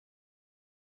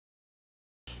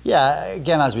Yeah,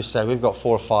 again, as we said, we've got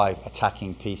 4 or 5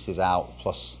 attacking pieces out,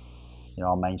 plus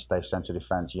our mainstay central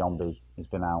defence, Yombi, has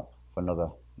been out for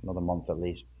another month at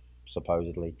least,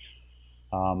 supposedly.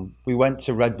 We went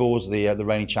to Red Bulls, the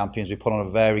reigning champions. We put on a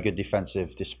very good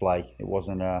defensive display. It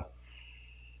wasn't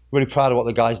really proud of what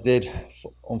the guys did.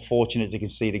 Unfortunate to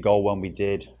concede a goal when we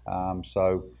did.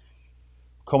 So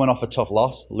coming off a tough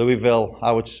loss, Louisville,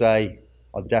 I would say,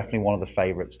 are definitely one of the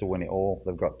favourites to win it all.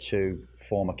 They've got 2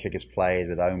 former Kickers players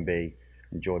with Ownby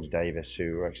and George Davis,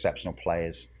 who are exceptional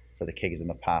players for the Kickers in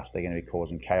the past. They're going to be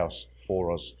causing chaos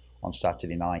for us on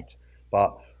Saturday night.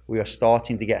 But we are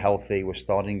starting to get healthy. We're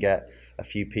starting to get a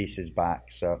few pieces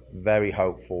back. So very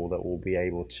hopeful that we'll be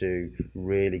able to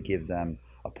really give them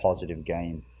a positive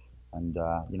game. And,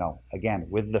 again,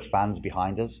 with the fans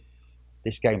behind us,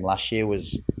 this game last year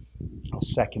was our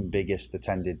second biggest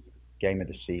attended game of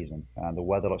the season. The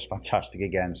weather looks fantastic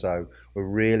again, so we're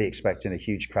really expecting a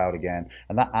huge crowd again.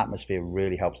 And that atmosphere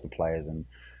really helps the players, and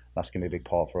that's going to be a big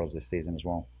part for us this season as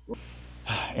well.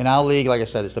 In our league, like I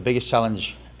said, it's the biggest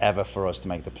challenge ever for us to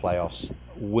make the playoffs.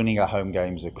 Winning our home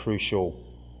games are crucial.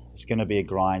 It's going to be a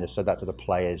grind. I've said that to the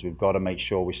players. We've got to make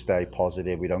sure we stay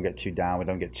positive. We don't get too down. We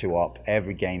don't get too up.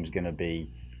 Every game's going to be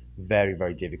a very,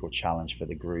 very difficult challenge for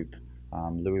the group.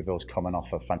 Louisville's coming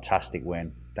off a fantastic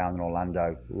win down in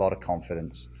Orlando. A lot of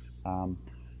confidence.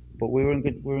 But we're in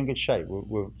good shape.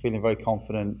 We're feeling very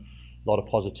confident. A lot of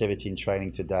positivity in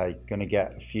training today. Going to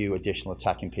get a few additional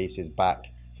attacking pieces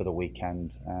back for the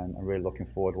weekend, and I'm really looking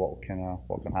forward to what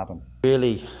can happen.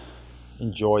 Really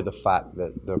enjoy the fact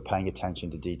that they're paying attention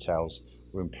to details.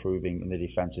 We're improving in the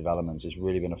defensive elements. It's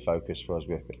really been a focus for us.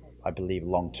 I believe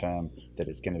long term that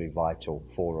it's going to be vital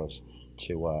for us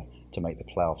to make the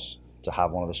playoffs, to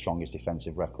have one of the strongest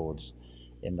defensive records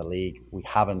in the league. We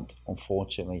haven't,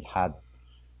 unfortunately, had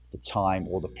the time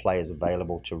or the players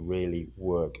available to really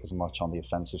work as much on the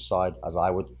offensive side as I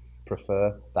would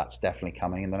prefer. That's definitely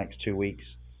coming in the next 2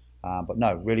 weeks. But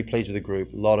no, really pleased with the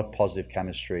group. A lot of positive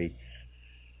chemistry.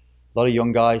 A lot of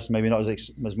young guys, maybe not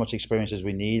as much experience as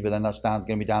we need, but then that's going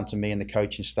to be down to me and the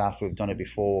coaching staff who've done it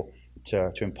before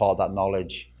to impart that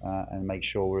knowledge and make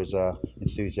sure we're as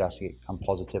enthusiastic and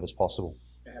positive as possible.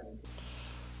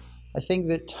 I think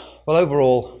that, well,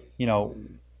 overall,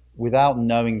 without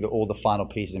knowing all the final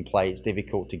pieces in play, it's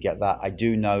difficult to get that. I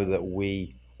do know that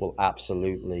we will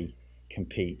absolutely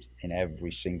compete in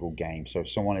every single game. So if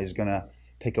someone is going to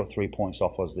pick up 3 points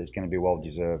off us, it's going to be well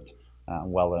deserved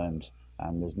and well earned.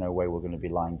 And there's no way we're going to be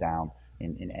lying down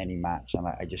in any match. And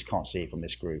I just can't see it from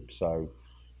this group. So,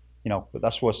 but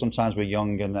that's where sometimes we're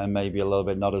young and maybe a little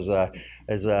bit not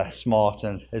as smart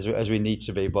and as we need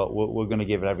to be. But we're going to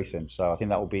give it everything. So I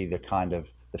think that will be the kind of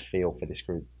the feel for this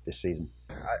group this season.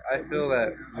 I feel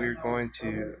that we're going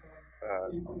to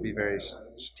be very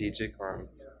strategic on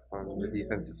the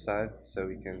defensive side, so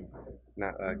we can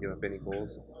not give up any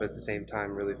goals, but at the same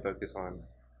time really focus on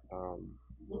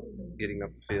getting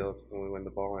up the field when we win the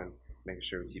ball and making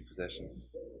sure we keep possession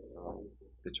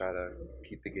to try to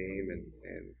keep the game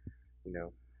and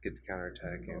get the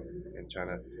counterattack and trying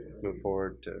to move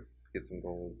forward to get some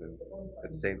goals, and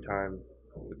at the same time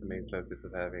with the main focus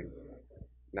of having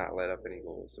not let up any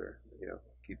goals or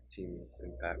keep the team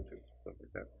intact and stuff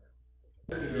like that.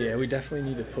 Yeah, we definitely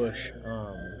need to push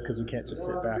because we can't just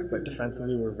sit back. But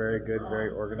defensively, we're very good, very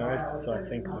organized. So I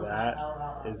think that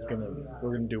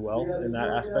we're gonna do well in that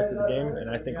aspect of the game. And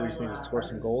I think we just need to score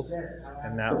some goals,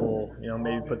 and that will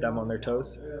maybe put them on their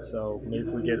toes. So maybe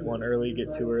if we get one early,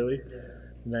 get 2 early,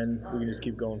 and then we can just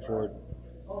keep going forward.